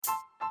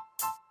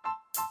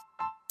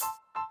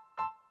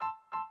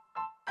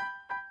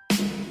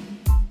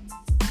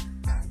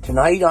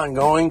Tonight on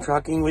Going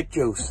Trucking with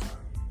Juice.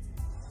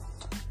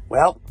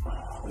 Well,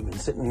 we've been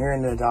sitting here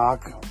in the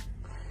dock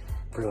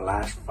for the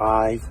last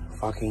 5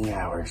 fucking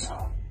hours.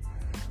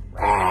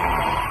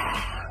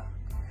 Rah.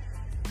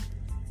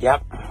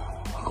 Yep.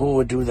 Who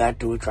would do that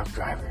to a truck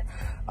driver?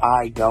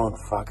 I don't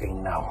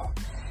fucking know.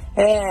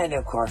 And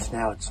of course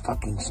now it's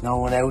fucking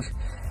snowing out.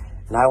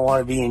 And I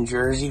want to be in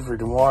Jersey for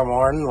tomorrow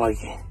morning. Like,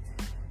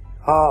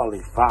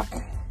 holy fuck.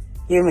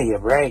 Give me a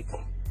break.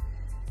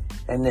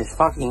 And this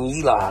fucking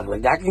E-log,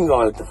 like, that can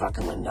go out the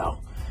fucking window.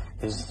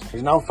 There's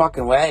no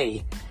fucking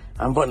way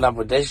I'm putting up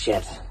with this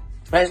shit.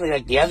 Especially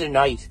like the other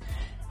night,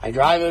 I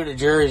drive out of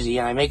Jersey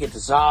and I make it to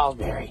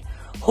Salisbury.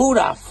 Who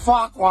the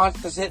fuck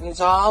wants to sit in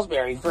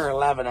Salisbury for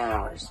 11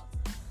 hours?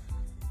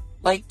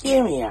 Like,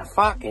 give me a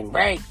fucking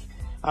break.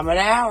 I'm an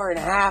hour and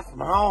a half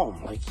from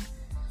home. Like,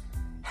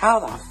 how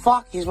the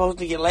fuck are you supposed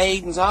to get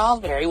laid in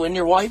Salisbury when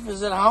your wife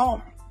is at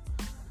home?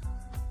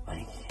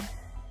 Like,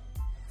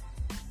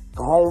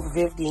 go home for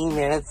 15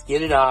 minutes,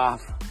 get it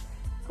off,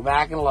 go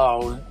back and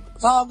load.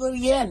 It's all good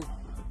again.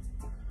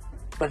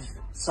 But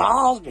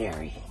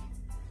Salisbury,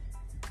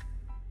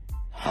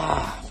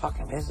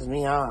 fucking pisses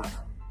me off.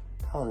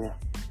 I'm telling you.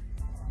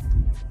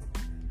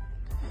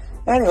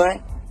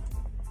 Anyway,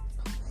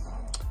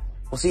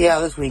 we'll see how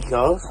this week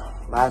goes.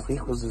 Last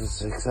week was a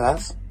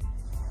success.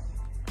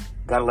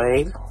 Got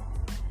laid.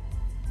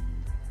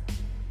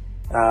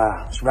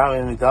 She brought me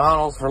to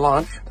McDonald's for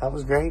lunch. That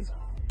was great.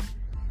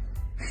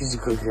 She's a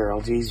good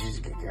girl. Geez, she's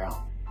a good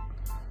girl.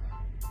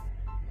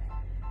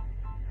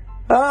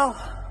 Well,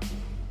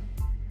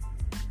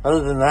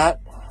 other than that,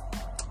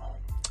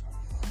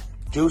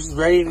 Juice is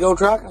ready to go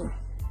trucking.